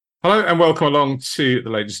Hello and welcome along to the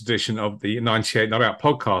latest edition of the 98 Not Out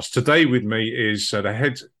podcast. Today with me is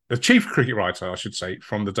the chief cricket writer, I should say,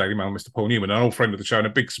 from the Daily Mail, Mr. Paul Newman, an old friend of the show and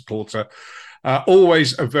a big supporter.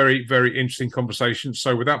 Always a very, very interesting conversation.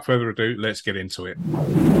 So without further ado, let's get into it.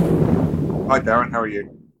 Hi, Darren. How are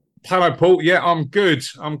you? Hello, Paul. Yeah, I'm good.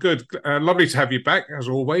 I'm good. Lovely to have you back, as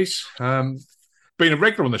always. Been a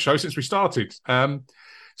regular on the show since we started.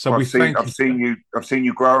 So Well, we thank I've you. seen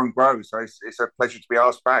you grow and grow. So it's a pleasure to be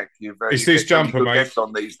asked back. It's You this get so many jumper, good mate. guests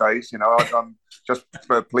on these days. I'm just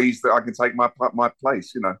pleased that I can take my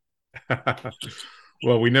place.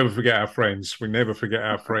 Well, we never forget our friends. We never forget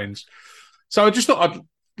our friends. So I just thought I'd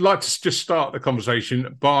like to just start the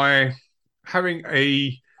conversation by having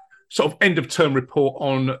a sort of end of term report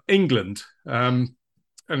on England. And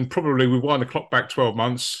probably we wind the clock back 12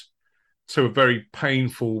 months to a very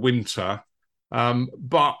painful winter.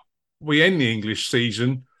 But we end the English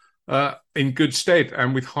season in good stead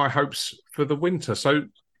and with high hopes for the winter. So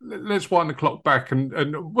let's wind the clock back.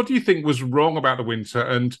 And what do you think was wrong about the winter?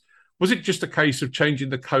 And was it just a case of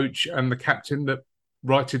changing the coach and the captain that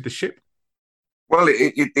righted the ship? Well,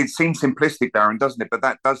 it seems simplistic, Darren, doesn't it? But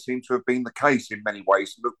that does seem to have been the case in many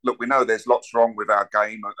ways. Look, we know there's lots wrong with our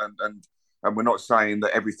game, and we're not saying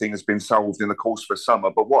that everything has been solved in the course of a summer.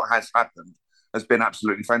 But what has happened has been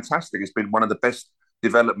absolutely fantastic. It's been one of the best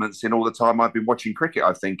developments in all the time I've been watching cricket.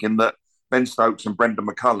 I think in that Ben Stokes and Brendan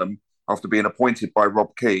McCullum, after being appointed by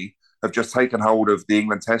Rob Key, have just taken hold of the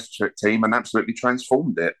England Test team and absolutely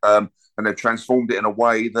transformed it. And they've transformed it in a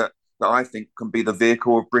way that I think can be the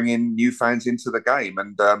vehicle of bringing new fans into the game.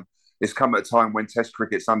 And it's come at a time when Test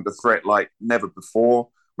cricket's under threat like never before.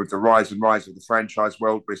 With the rise of the franchise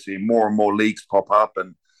world, we're seeing more and more leagues pop up,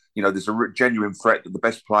 and there's a genuine threat that the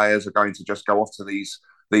best players are going to just go off to these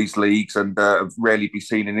leagues and rarely be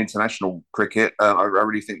seen in international cricket. I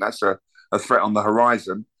really think that's a threat on the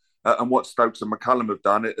horizon. And what Stokes and McCullum have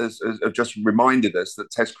done have just reminded us that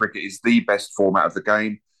Test cricket is the best format of the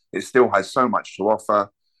game. It still has so much to offer,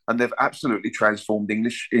 and they've absolutely transformed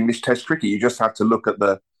English Test cricket. You just have to look at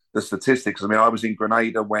the statistics. I mean, I was in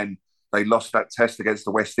Grenada when they lost that Test against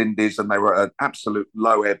the West Indies, and they were at an absolute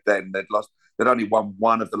low ebb. Then they'd only won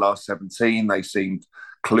one of the last 17. They seemed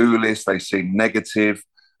clueless. They seemed negative.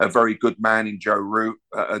 A very good man in Joe Root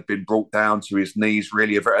had been brought down to his knees.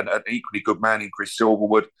 Really, an equally good man in Chris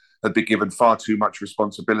Silverwood had been given far too much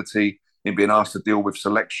responsibility in being asked to deal with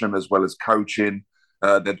selection as well as coaching.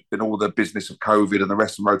 There'd been all the business of COVID and the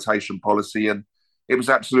rest of rotation policy, and it was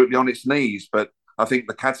absolutely on its knees. But I think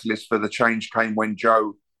the catalyst for the change came when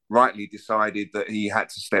Joe rightly decided that he had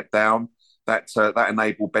to step down. That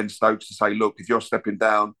enabled Ben Stokes to say, "Look, if you're stepping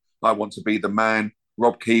down, I want to be the man."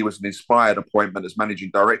 Rob Key was an inspired appointment as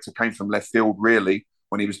managing director, came from left field really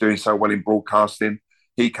when he was doing so well in broadcasting.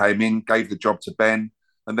 He came in, gave the job to Ben,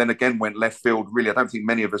 and then again went left field. Really, I don't think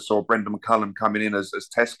many of us saw Brendan McCullum coming in as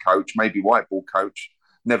Test coach, maybe white ball coach.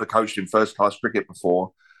 Never coached in first class cricket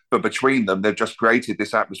before, but between them, they've just created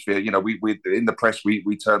this atmosphere. We in the press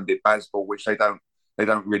we termed it baseball, which they don't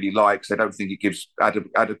really like. So they don't think it gives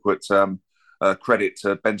adequate credit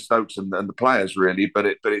to Ben Stokes and the players really. But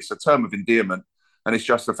it's a term of endearment, and it's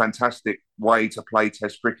just a fantastic way to play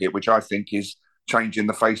Test cricket, which I think is changing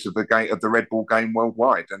the face of the game of the red ball game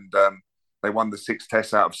worldwide. And they won the 6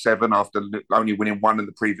 Tests out of 7 after only winning one in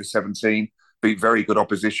the previous 17. Beat very good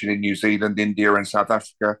opposition in New Zealand, India, and South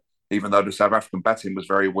Africa, even though the South African batting was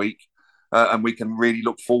very weak. And we can really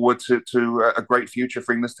look forward to a great future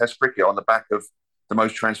for England's Test cricket on the back of the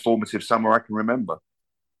most transformative summer I can remember.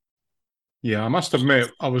 Yeah, I must admit,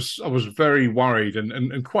 I was very worried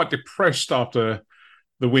and quite depressed after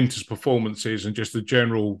the winter's performances and just the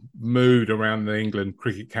general mood around the England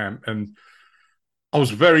cricket camp. And I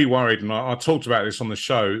was very worried, and I talked about this on the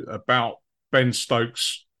show about Ben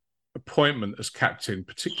Stokes' appointment as captain,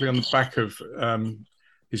 particularly on the back of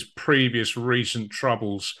his previous recent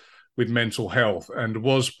troubles with mental health, and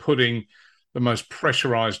was putting the most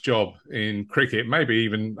pressurised job in cricket, maybe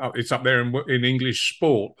even it's up there in English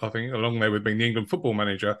sport, I think, along there with being the England football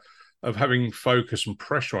manager, of having focus and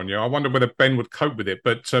pressure on you. I wonder whether Ben would cope with it,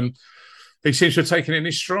 but he seems to have taken it in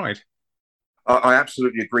his stride. I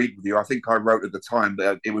absolutely agreed with you. I think I wrote at the time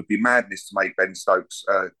that it would be madness to make Ben Stokes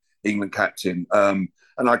England captain. And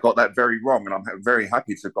I got that very wrong. And I'm very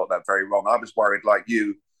happy to have got that very wrong. I was worried, like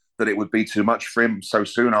you, that it would be too much for him so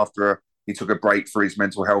soon after he took a break for his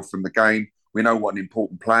mental health from the game. We know what an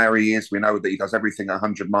important player he is. We know that he does everything at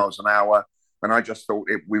 100 miles an hour. And I just thought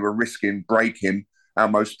we were risking breaking our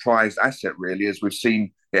most prized asset, really, as we've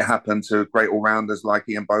seen it happen to great all-rounders like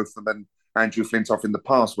Ian Botham and Andrew Flintoff in the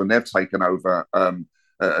past when they've taken over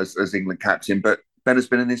as England captain. But Ben has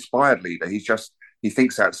been an inspired leader. He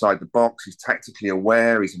thinks outside the box. He's tactically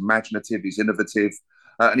aware. He's imaginative. He's innovative,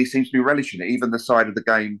 and he seems to be relishing it. Even the side of the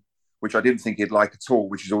game which I didn't think he'd like at all,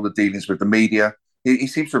 which is all the dealings with the media. He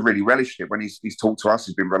seems to have really relished it. When he's talked to us,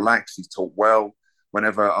 he's been relaxed. He's talked well.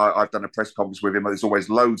 Whenever I've done a press conference with him, there's always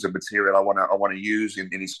loads of material I want to use in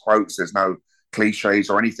his quotes. There's no cliches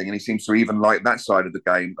or anything, and he seems to even like that side of the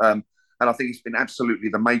game. And I think it's been absolutely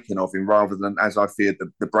the making of him rather than, as I feared,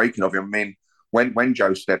 the breaking of him. I mean, when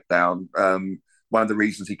Joe stepped down, one of the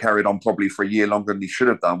reasons he carried on probably for a year longer than he should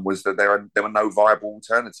have done was that there were no viable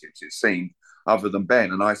alternatives, it seemed, other than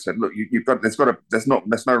Ben. And I said, look,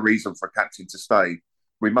 there's no reason for a captain to stay.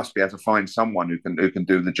 We must be able to find someone who can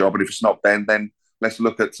do the job. And if it's not Ben, then let's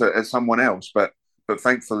look at someone else. But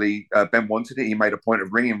thankfully, Ben wanted it. He made a point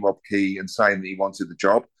of ringing Rob Key and saying that he wanted the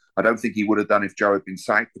job. I don't think he would have done if Joe had been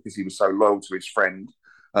sacked because he was so loyal to his friend.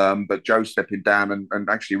 But Joe stepping down and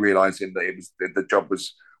actually realising that the job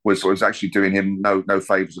was actually doing him no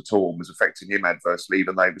favours at all and was affecting him adversely,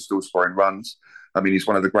 even though he was still scoring runs. I mean, he's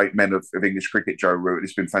one of the great men of English cricket, Joe Root.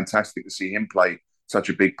 It's been fantastic to see him play such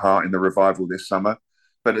a big part in the revival this summer.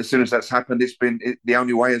 But as soon as that's happened, the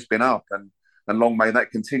only way has been up, and long may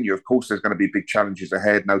that continue. Of course, there's going to be big challenges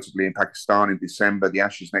ahead, notably in Pakistan in December, the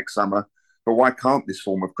Ashes next summer. But why can't this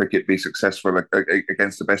form of cricket be successful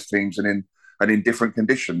against the best teams and in different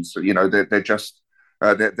conditions? You know, they're just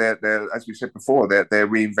they're as we said before, they're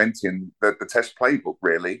reinventing the Test playbook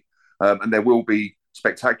really, and there will be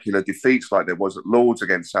spectacular defeats like there was at Lords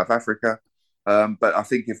against South Africa. But I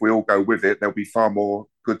think if we all go with it, there'll be far more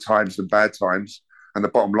good times than bad times. And the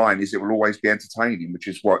bottom line is it will always be entertaining, which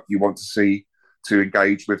is what you want to see to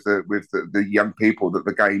engage with the young people that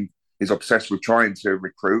the game is obsessed with trying to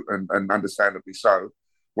recruit, and understandably so.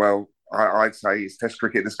 Well, I'd say it's Test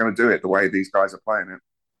cricket that's going to do it the way these guys are playing it.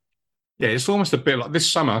 Yeah, it's almost a bit like this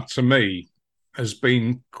summer to me has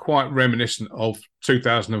been quite reminiscent of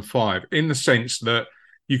 2005 in the sense that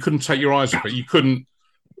you couldn't take your eyes off it. You couldn't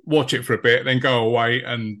watch it for a bit, then go away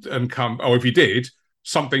and come. Or if you did,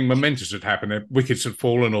 something momentous had happened. Wickets had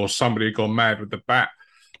fallen or somebody had gone mad with the bat.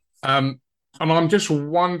 And I'm just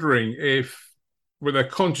wondering if, whether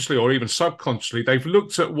consciously or even subconsciously, they've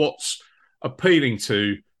looked at what's appealing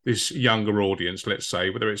to this younger audience, let's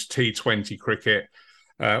say, whether it's T20 cricket,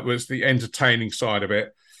 was the entertaining side of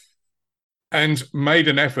it, and made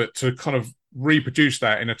an effort to kind of reproduce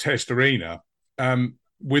that in a Test arena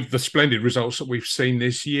with the splendid results that we've seen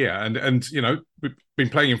this year. And you know, we've been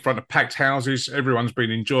playing in front of packed houses. Everyone's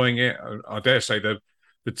been enjoying it. I dare say the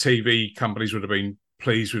TV companies would have been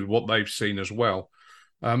pleased with what they've seen as well.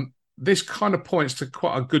 This kind of points to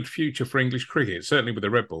quite a good future for English cricket, certainly with the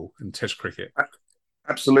red ball and Test cricket.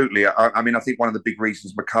 Absolutely. I mean, I think one of the big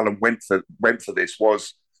reasons McCullum went for this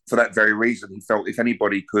was for that very reason. He felt if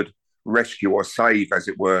anybody could rescue or save, as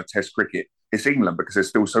it were, Test cricket, it's England, because there's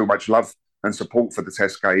still so much love and support for the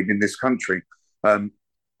Test game in this country.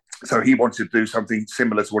 So he wanted to do something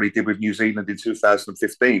similar to what he did with New Zealand in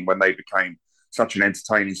 2015 when they became such an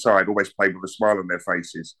entertaining side, always played with a smile on their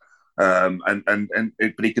faces. But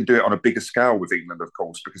he can do it on a bigger scale with England, of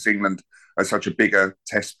course, because England are such a bigger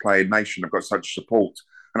Test playing nation, have got such support.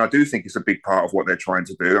 And I do think it's a big part of what they're trying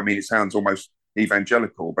to do. I mean, it sounds almost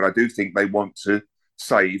evangelical, but I do think they want to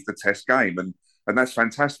save the Test game. And that's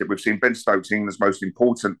fantastic. We've seen Ben Stokes, England's most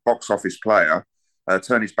important box office player,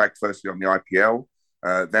 turn his back firstly on the IPL,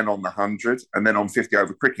 then on the 100, and then on 50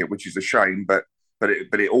 over cricket, which is a shame, but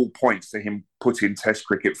it all points to him putting Test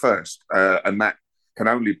cricket first. And that can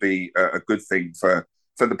only be a good thing for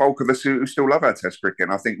the bulk of us who still love our Test cricket.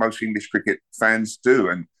 And I think most English cricket fans do.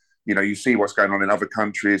 And, you know, you see what's going on in other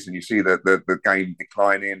countries, and you see the game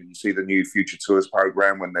declining, and you see the new Future Tours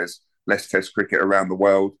programme when there's less Test cricket around the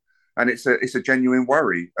world. And it's a genuine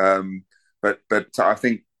worry. But I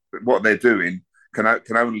think what they're doing can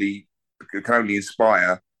only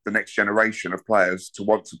inspire the next generation of players to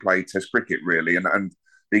want to play Test cricket, really. And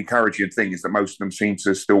the encouraging thing is that most of them seem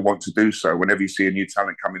to still want to do so. Whenever you see a new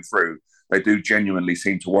talent coming through, they do genuinely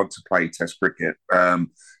seem to want to play Test cricket.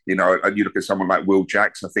 You know, and you look at someone like Will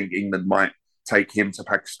Jacks, I think England might take him to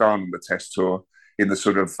Pakistan on the Test tour in the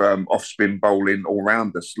sort of off-spin bowling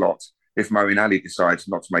all-rounder slot if Moeen Ali decides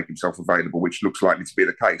not to make himself available, which looks likely to be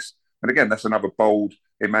the case. And again, that's another bold,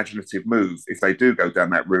 imaginative move if they do go down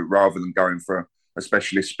that route, rather than going for a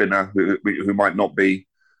specialist spinner who might not be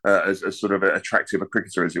as sort of attractive a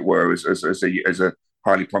cricketer, as it were, as a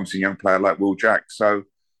highly promising young player like Will Jacks. So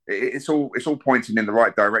it's all pointing in the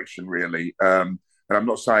right direction, really. And I'm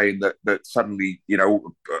not saying that suddenly, you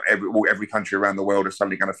know, every country around the world are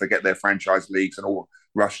suddenly going to forget their franchise leagues and all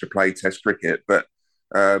rush to play Test cricket, but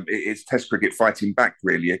it's Test cricket fighting back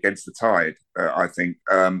really against the tide, I think.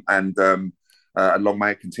 And and long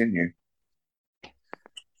may it continue.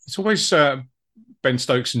 It's always Ben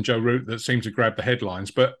Stokes and Joe Root that seem to grab the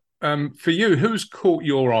headlines. But for you, who's caught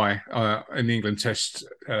your eye in the England Test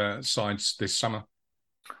sides this summer?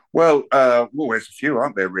 Well, there's a few,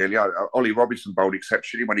 aren't there, really? Ollie Robinson bowled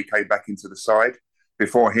exceptionally when he came back into the side.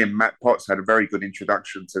 Before him, Matt Potts had a very good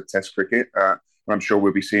introduction to Test cricket. I'm sure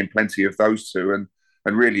we'll be seeing plenty of those two.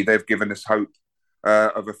 And really, they've given us hope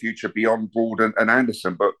of a future beyond Broad and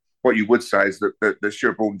Anderson. But what you would say is that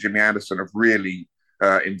Stuart Broad and Jimmy Anderson have really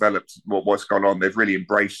enveloped what's gone on. They've really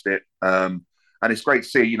embraced it. And it's great to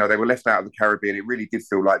see, they were left out of the Caribbean. It really did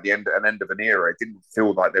feel like an end of an era. It didn't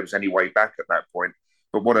feel like there was any way back at that point.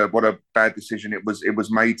 But what a bad decision it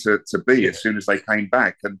was made to be as soon as they came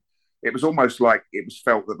back. And it was almost like it was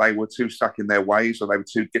felt that they were too stuck in their ways, or they were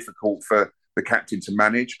too difficult for the captain to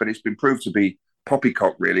manage. But it's been proved to be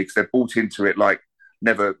poppycock, really, because they've bought into it like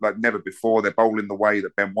never before. They're bowling the way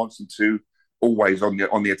that Ben wants them to, always on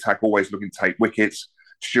the attack, always looking to take wickets.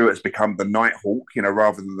 Stuart has become the Nighthawk,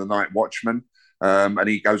 rather than the Night Watchman. And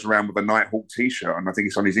he goes around with a Nighthawk T-shirt, and I think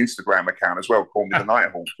it's on his Instagram account as well. Call me the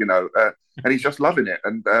Nighthawk, and he's just loving it.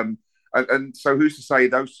 And so who's to say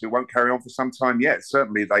those two won't carry on for some time yet?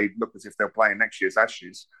 Certainly, they look as if they'll play in next year's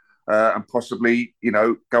Ashes, and possibly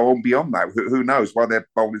go on beyond that. Who knows? While they're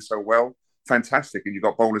bowling so well, fantastic, and you've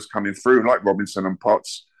got bowlers coming through like Robinson and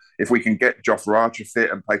Potts. If we can get Jofra Archer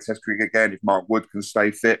fit and play Test cricket again, if Mark Wood can stay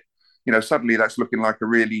fit, suddenly that's looking like a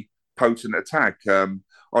really potent attack.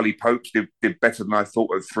 Ollie Pope did better than I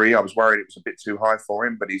thought at 3. I was worried it was a bit too high for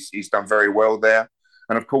him, but he's done very well there.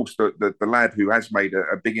 And of course, the lad who has made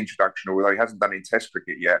a big introduction, although he hasn't done in Test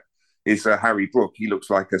cricket yet, is Harry Brook. He looks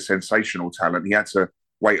like a sensational talent. He had to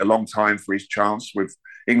wait a long time for his chance. With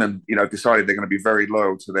England, decided they're going to be very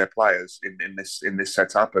loyal to their players in this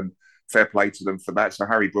setup, and fair play to them for that. So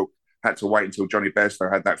Harry Brook had to wait until Johnny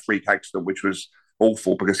Bairstow had that freak accident, which was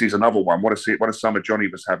awful, because he's another one. What a summer Johnny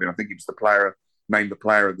was having. I think he was named the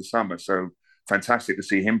player of the summer. So fantastic to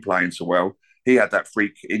see him playing so well. He had that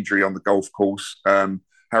freak injury on the golf course.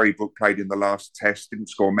 Harry Brook played in the last Test, didn't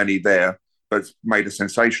score many there, but made a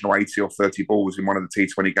sensational 80 or 30 balls in one of the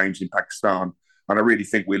T20 games in Pakistan. And I really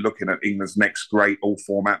think we're looking at England's next great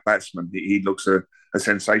all-format batsman. He looks a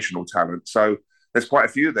sensational talent. So there's quite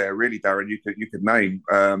a few there, really, Darren. You could name,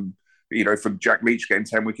 from Jack Leach getting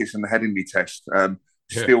 10 wickets in the Headingley Test.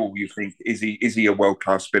 Still, you think, is he a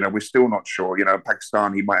world-class spinner? We're still not sure.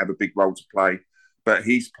 Pakistan, he might have a big role to play, but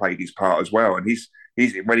he's played his part as well. And he's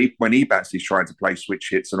when he bats, he's trying to play switch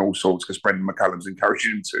hits and all sorts, because Brendan McCullum's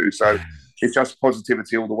encouraging him to. So it's just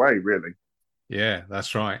positivity all the way, really. Yeah,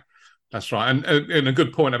 that's right. That's right. And a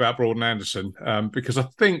good point about Broad and Anderson, because I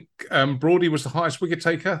think Broady was the highest wicket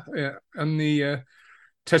taker in the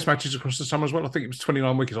Test matches across the summer as well. I think it was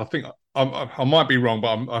 29 wickets. I think I might be wrong,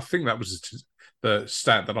 but I think that was the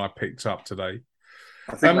stat that I picked up today.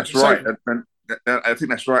 I think that's right. And I think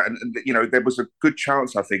that's right. And there was a good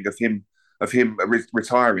chance, I think, of him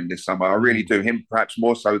retiring this summer. I really do. Him perhaps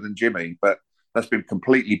more so than Jimmy, but that's been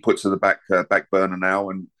completely put to the back burner now.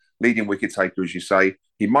 And leading wicket taker, as you say,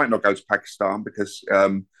 he might not go to Pakistan because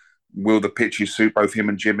will the pitches suit both him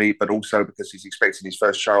and Jimmy, but also because he's expecting his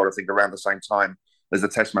first child, I think, around the same time as the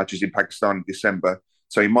Test matches in Pakistan in December.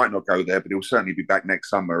 So he might not go there, but he'll certainly be back next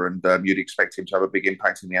summer, and you'd expect him to have a big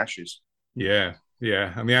impact in the Ashes. Yeah.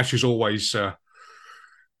 And the Ashes always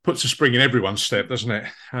puts a spring in everyone's step, doesn't it?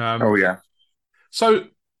 Oh, yeah. So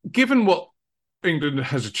given what England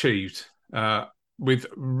has achieved with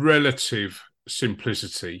relative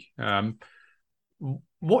simplicity,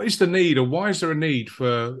 what is the need, or why is there a need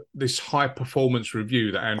for this high-performance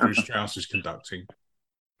review that Andrew Strauss is conducting?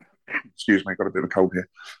 Excuse me, got a bit of a cold here.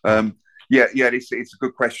 Yeah, it's a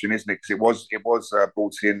good question, isn't it? Because it was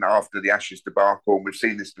brought in after the Ashes debacle, and we've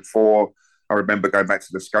seen this before. I remember going back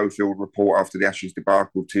to the Schofield report after the Ashes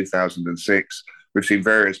debacle of 2006. We've seen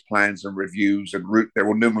various plans and reviews, and they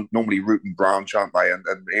will normally root and branch, aren't they? And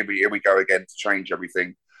here we go again to change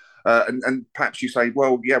everything. And perhaps you say,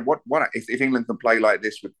 well, yeah, what if England can play like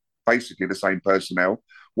this with basically the same personnel?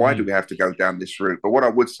 Why do we have to go down this route? But what I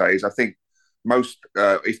would say is, I think most,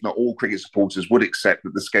 if not all, cricket supporters would accept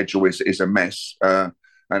that the schedule is a mess, and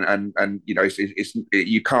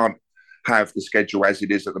you can't have the schedule as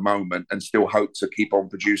it is at the moment and still hope to keep on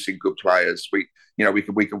producing good players. We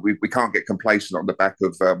can't get complacent on the back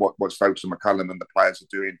of what Stokes and McCullum and the players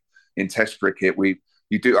are doing in Test cricket.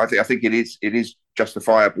 I think it is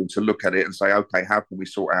justifiable to look at it and say, okay, how can we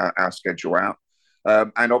sort our schedule out?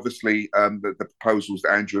 And obviously, the proposals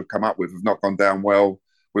that Andrew have come up with have not gone down well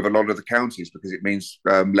with a lot of the counties, because it means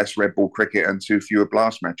less red ball cricket and too fewer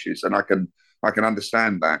blast matches, and I can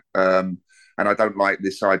understand that. and I don't like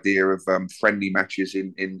this idea of friendly matches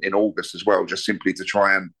in August as well, just simply to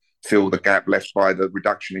try and fill the gap left by the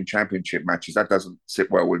reduction in championship matches. That doesn't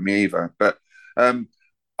sit well with me either. But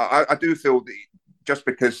I do feel that just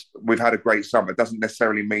because we've had a great summer doesn't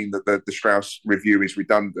necessarily mean that the Strauss review is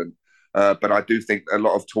redundant. But I do think a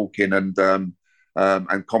lot of talking and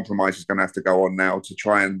compromise is going to have to go on now to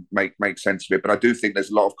try and make sense of it. But I do think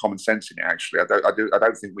there's a lot of common sense in it. Actually, I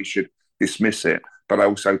don't think we should dismiss it. But I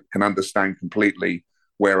also can understand completely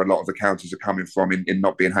where a lot of the counties are coming from in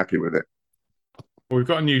not being happy with it. Well, we've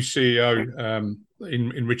got a new CEO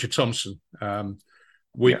in Richard Thompson,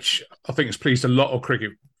 which I think has pleased a lot of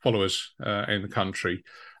cricket followers in the country.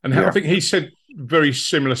 And I think he said very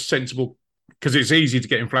similar, sensible, because it's easy to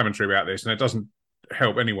get inflammatory about this and it doesn't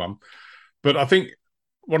help anyone. But I think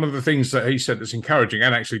one of the things that he said that's encouraging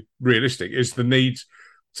and actually realistic is the need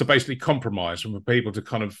to basically compromise and for people to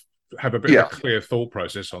kind of have a bit of a clear thought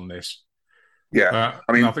process on this. Yeah.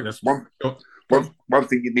 I mean, I think that's... One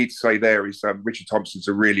thing you need to say there is Richard Thompson's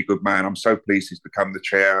a really good man. I'm so pleased he's become the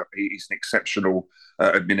chair. He's an exceptional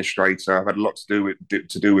administrator. I've had a lot to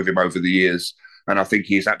do with him over the years, and I think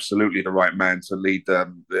he's absolutely the right man to lead to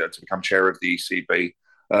become chair of the ECB.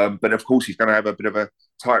 But of course, he's going to have a bit of a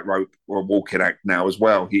tightrope or walking act now as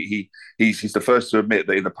well. He's the first to admit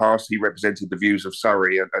that in the past he represented the views of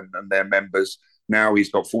Surrey and their members. Now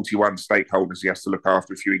he's got 41 stakeholders he has to look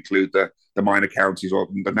after if you include the minor counties or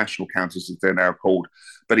the national counties as they're now called.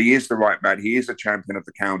 But he is the right man. He is a champion of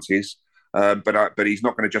the counties. But he's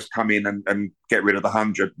not going to just come in and get rid of the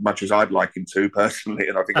 100, much as I'd like him to personally.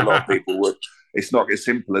 And I think a lot of people would. It's not as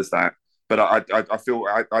simple as that. But I feel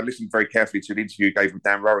I listened very carefully to an interview he gave with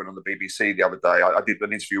Dan Rowan on the BBC the other day. I did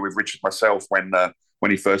an interview with Richard myself when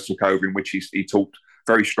he first took over, in which he talked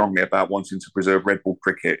very strongly about wanting to preserve red ball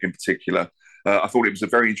cricket in particular. I thought it was a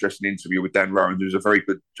very interesting interview with Dan Rowan, who's a very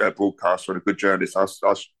good broadcaster and a good journalist,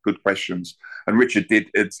 asked good questions. And Richard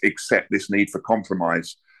did accept this need for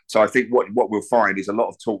compromise. So I think what we'll find is a lot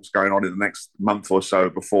of talks going on in the next month or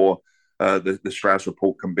so before the Strauss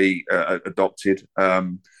report can be adopted.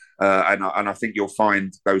 And I think you'll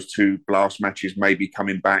find those two blast matches maybe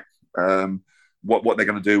coming back. What they're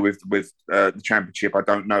going to do with the championship, I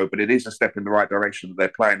don't know, but it is a step in the right direction that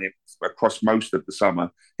they're playing it across most of the summer.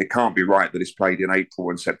 It can't be right that it's played in April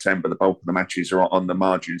and September. The bulk of the matches are on the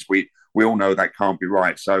margins. We all know that can't be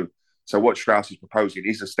right. So what Strauss is proposing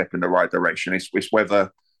is a step in the right direction. It's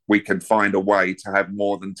whether we can find a way to have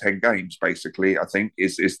more than 10 games, basically, I think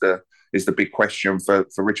is the big question for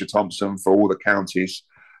Richard Thompson, for all the counties.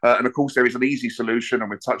 And of course, there is an easy solution, and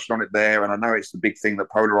we've touched on it there. And I know it's the big thing that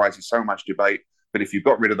polarizes so much debate. But if you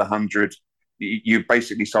got rid of the 100, you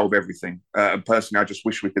basically solve everything. And personally, I just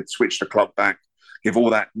wish we could switch the clock back, give all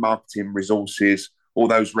that marketing resources, all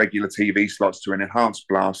those regular TV slots to an enhanced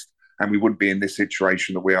blast, and we wouldn't be in this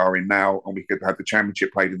situation that we are in now. And we could have the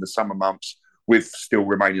championship played in the summer months with still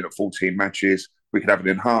remaining at 14 matches. We could have an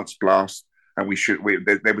enhanced blast, and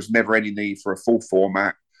there was never any need for a full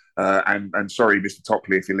format. And sorry, Mr.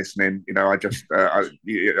 Topley, if you're listening,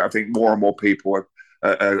 I think more and more people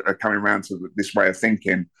are coming around to this way of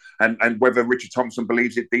thinking. And whether Richard Thompson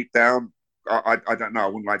believes it deep down, I don't know. I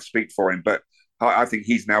wouldn't like to speak for him, but I think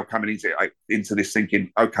he's now coming into this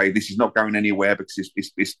thinking, okay, this is not going anywhere because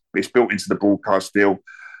it's built into the broadcast deal.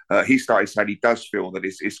 He started saying he does feel that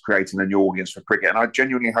it's creating a new audience for cricket, and I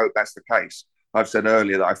genuinely hope that's the case. I've said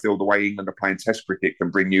earlier that I feel the way England are playing Test cricket can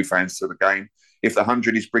bring new fans to the game. If the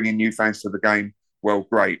 100 is bringing new fans to the game, well,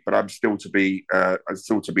 great. But I'm still to believe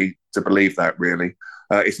that really.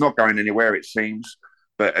 It's not going anywhere, it seems.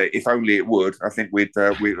 But if only it would, I think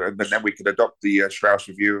then we could adopt the Strauss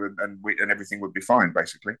review and everything would be fine,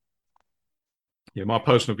 basically. Yeah, my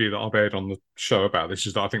personal view that I've aired on the show about this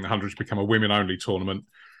is that I think the 100's become a women-only tournament.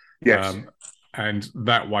 Yes. And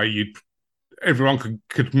that way everyone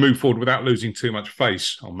could move forward without losing too much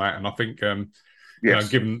face on that. And I think, yes.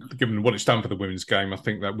 Given what it's done for the women's game, I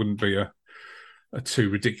think that wouldn't be a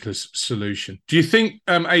too ridiculous solution. Do you think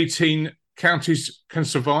 18 counties can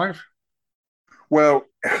survive? Well,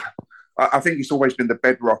 I think it's always been the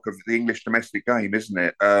bedrock of the English domestic game, isn't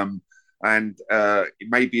it? And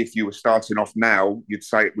maybe if you were starting off now, you'd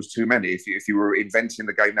say it was too many. If you were inventing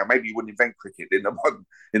the game now, maybe you wouldn't invent cricket in the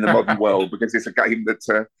modern world, because it's a game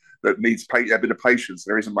that needs a bit of patience.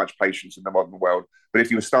 There isn't much patience in the modern world. But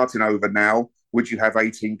if you were starting over now, would you have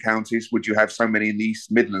 18 counties? Would you have so many in the East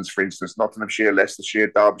Midlands, for instance, Nottinghamshire,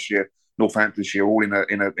 Leicestershire, Derbyshire, Northamptonshire, all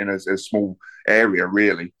in a small area,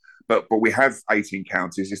 really? But we have 18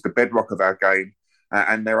 counties. It's the bedrock of our game.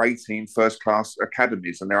 And they're 18 first-class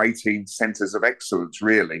academies, and they're 18 centres of excellence,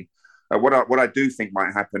 really. What I do think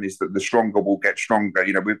might happen is that the stronger will get stronger.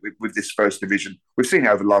 You know, with this first division, we've seen it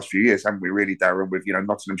over the last few years, haven't we? Really, Darren, with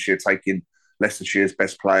Nottinghamshire taking Leicestershire's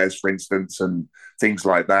best players, for instance, and things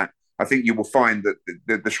like that. I think you will find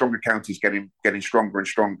that the stronger counties getting stronger and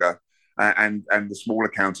stronger, and the smaller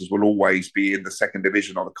counties will always be in the second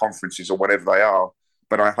division or the conferences or whatever they are.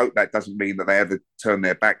 But I hope that doesn't mean that they ever turn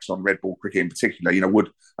their backs on red ball cricket in particular. You know, would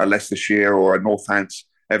a Leicestershire or a Northants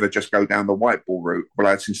ever just go down the white ball route? Well,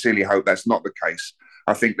 I sincerely hope that's not the case.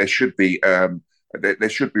 I think there should be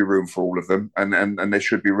room for all of them, and there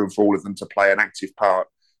should be room for all of them to play an active part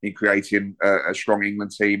in creating a strong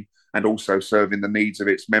England team and also serving the needs of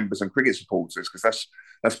its members and cricket supporters, because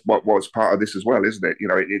that's what's part of this as well, isn't it? You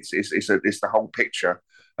know, it's the whole picture.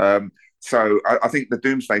 So I think the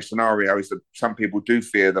doomsday scenario is that some people do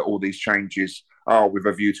fear that all these changes are with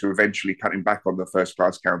a view to eventually cutting back on the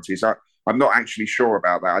first-class counties. I'm not actually sure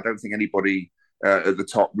about that. I don't think anybody at the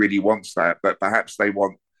top really wants that, but perhaps they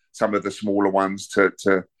want some of the smaller ones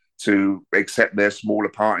to accept their smaller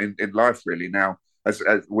part in life, really. Now, as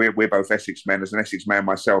we're both Essex men, as an Essex man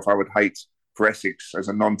myself, I would hate for Essex as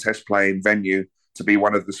a non-test playing venue to be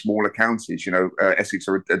one of the smaller counties. You know, Essex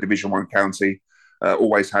are a Division 1 county,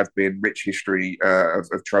 always have been, rich history of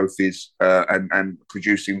trophies and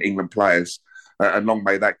producing England players. And long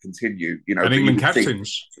may that continue. You know, and England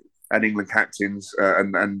captains. And England captains,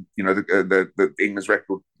 and you know, the England's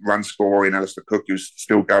record run scorer in Alistair Cook, who's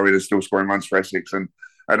still going and still scoring runs for Essex, and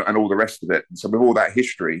all the rest of it. And so with all that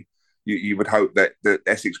history, you would hope that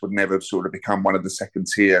Essex would never sort of become one of the second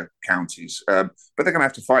tier counties. But they're going to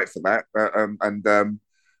have to fight for that. But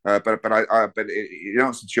in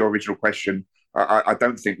answer to your original question, I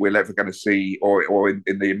don't think we're ever going to see, or in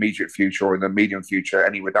the immediate future or in the medium future,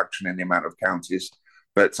 any reduction in the amount of counties.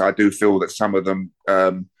 But I do feel that some of them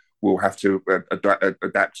will have to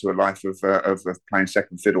adapt to a life of playing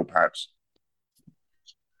second fiddle, perhaps.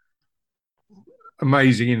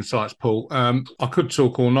 Amazing insights, Paul. I could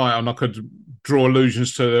talk all night, and I could draw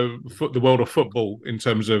allusions to the world of football in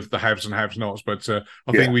terms of the haves and have-nots, but I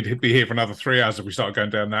think we'd be here for another 3 hours if we started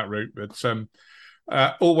going down that route. But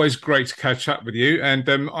always great to catch up with you, and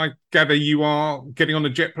I gather you are getting on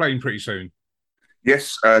a jet plane pretty soon.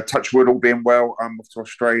 Yes, touch wood, all being well. I'm off to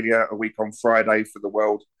Australia a week on Friday for the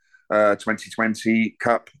World 2020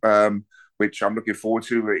 Cup, which I'm looking forward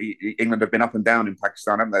to. England have been up and down in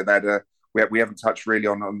Pakistan, haven't they? They had we haven't touched really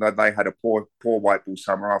on that. They had a poor white ball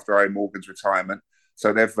summer after Aaron Morgan's retirement,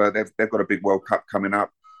 so they've got a big World Cup coming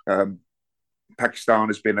up. Pakistan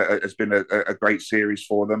has been a great series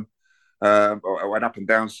for them, or an up and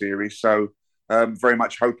down series. So very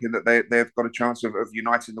much hoping that they've got a chance of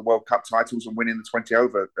uniting the World Cup titles and winning the 20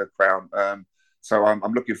 over crown. So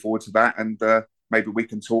I'm looking forward to that, and maybe we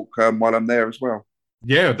can talk while I'm there as well.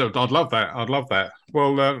 Yeah, I'd love that.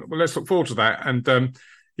 Well, let's look forward to that. And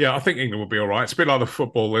yeah, I think England will be all right. It's a bit like the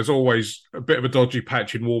football. There's always a bit of a dodgy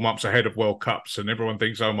patch in warm-ups ahead of World Cups, and everyone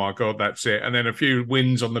thinks, oh, my God, that's it. And then a few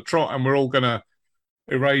wins on the trot, and we're all going to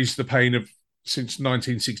erase the pain of since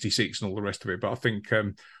 1966 and all the rest of it. But I think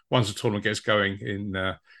once the tournament gets going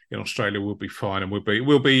in Australia, we'll be fine, and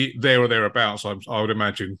we'll be there or thereabouts, I would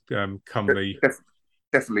imagine, come the...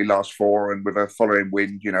 Definitely last four, and with a following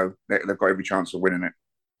win, you know, they've got every chance of winning it.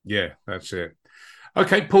 Yeah, that's it.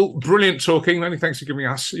 Okay, Paul, brilliant talking. Many thanks for giving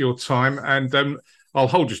us your time, and I'll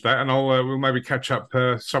hold you to that, and we'll maybe catch up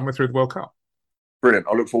somewhere through the World Cup. Brilliant.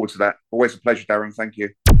 I look forward to that. Always a pleasure, Darren. Thank you.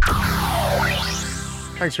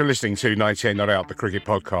 Thanks for listening to 98 Not Out, the cricket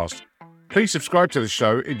podcast. Please subscribe to the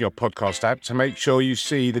show in your podcast app to make sure you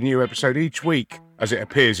see the new episode each week as it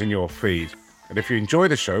appears in your feed. And if you enjoy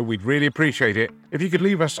the show, we'd really appreciate it if you could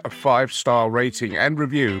leave us a 5-star rating and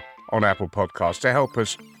review on Apple Podcasts to help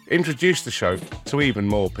us introduce the show to even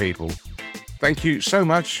more people. Thank you so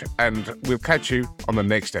much, and we'll catch you on the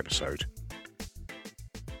next episode.